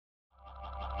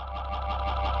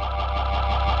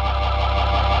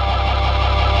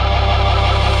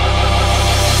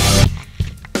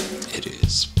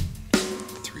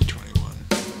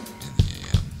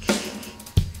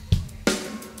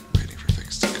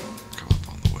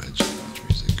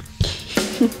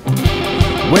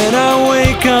When I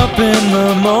wake up in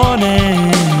the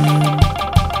morning,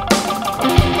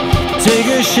 take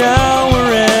a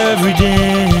shower every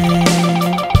day.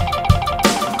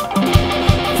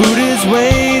 Food is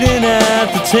waiting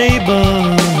at the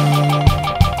table.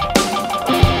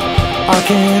 I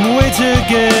can't wait to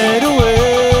get away.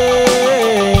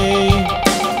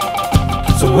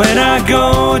 So when I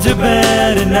go to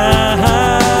bed at night,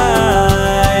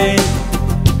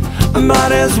 I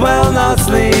might as well not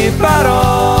sleep at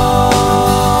all.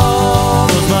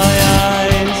 Close my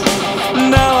eyes,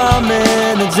 now I'm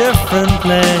in a different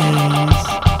place,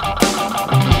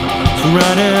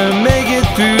 trying to make it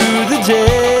through the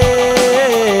day.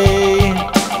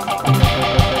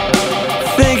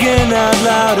 Thinking out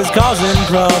loud is causing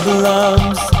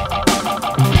problems.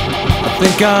 I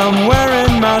think I'm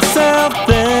wearing myself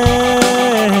thin.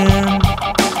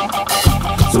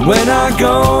 So when I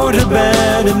go to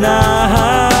bed at night,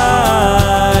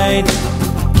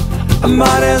 I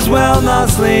might as well not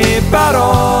sleep at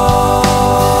all.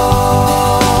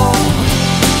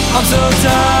 I'm so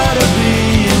tired of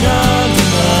being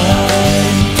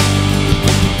undermined.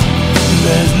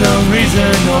 There's no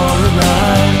reason or a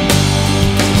rhyme.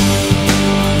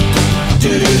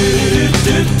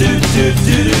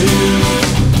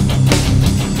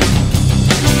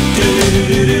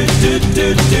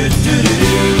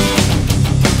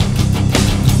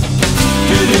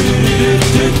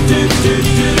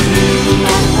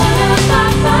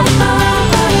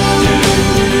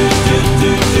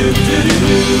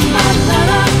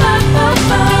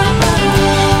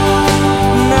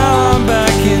 Now I'm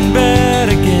back in bed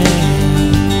again,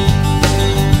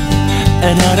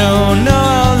 and I don't know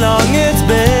how long it's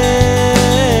been.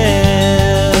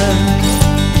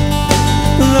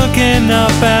 Looking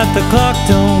up at the clock,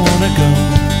 don't wanna go,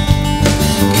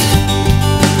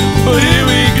 but here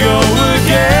we go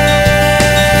again.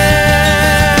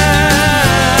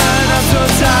 I'm so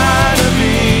tired of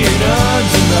being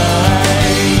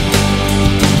undermined.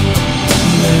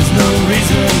 There's no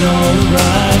reason or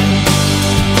rhyme.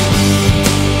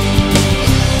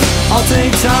 I'll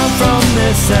take time from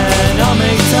this and I'll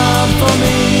make time for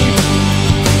me.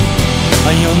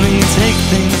 I only take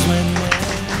things when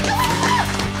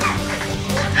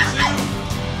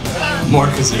More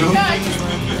kazoo?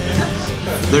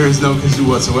 There is no kazoo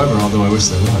whatsoever, although I wish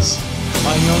there was.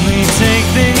 I only take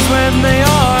things when they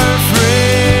are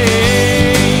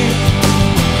free.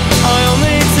 I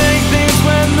only take things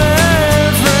when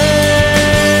they're free.